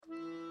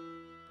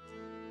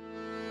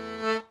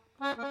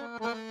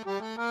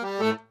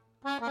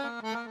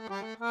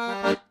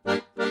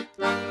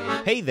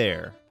Hey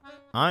there,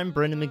 I'm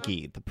Brendan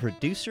McGee, the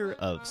producer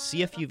of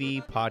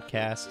CFUV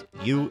podcast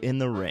You in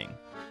the Ring,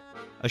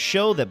 a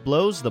show that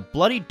blows the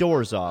bloody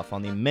doors off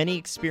on the many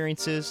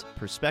experiences,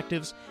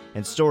 perspectives,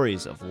 and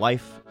stories of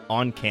life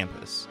on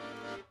campus.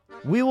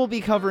 We will be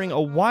covering a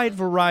wide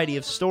variety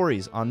of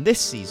stories on this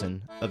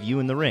season of You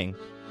in the Ring,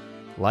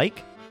 like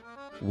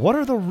what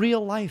are the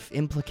real-life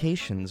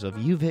implications of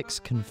UVic's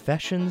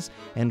Confessions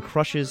and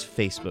Crushes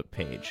Facebook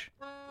page?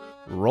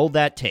 Roll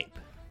that tape.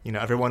 You know,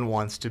 everyone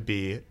wants to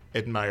be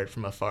admired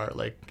from afar.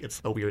 Like,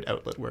 it's a weird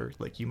outlet where,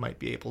 like, you might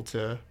be able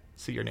to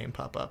see your name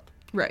pop up.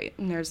 Right,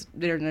 and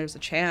there's a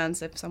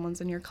chance if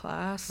someone's in your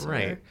class.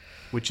 Right,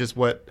 which is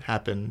what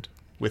happened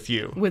with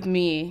you. With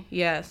me,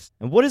 yes.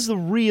 And what is the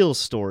real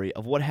story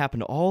of what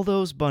happened to all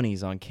those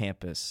bunnies on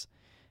campus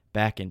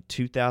back in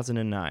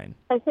 2009?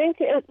 I think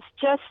it's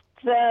just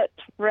that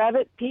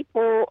rabbit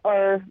people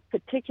are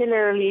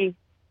particularly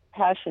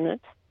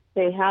passionate.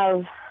 They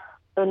have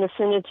an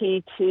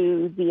affinity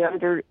to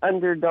the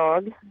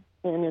underdog,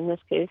 and in this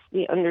case,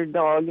 the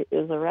underdog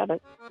is a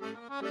rabbit.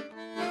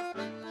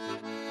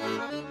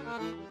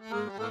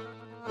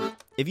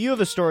 If you have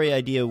a story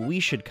idea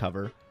we should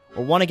cover,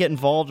 or want to get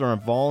involved on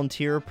a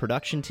volunteer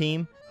production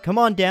team, come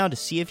on down to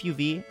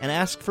CFUV and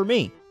ask for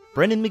me,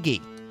 Brendan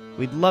McGee.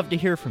 We'd love to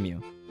hear from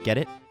you. Get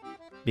it?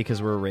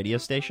 Because we're a radio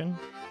station?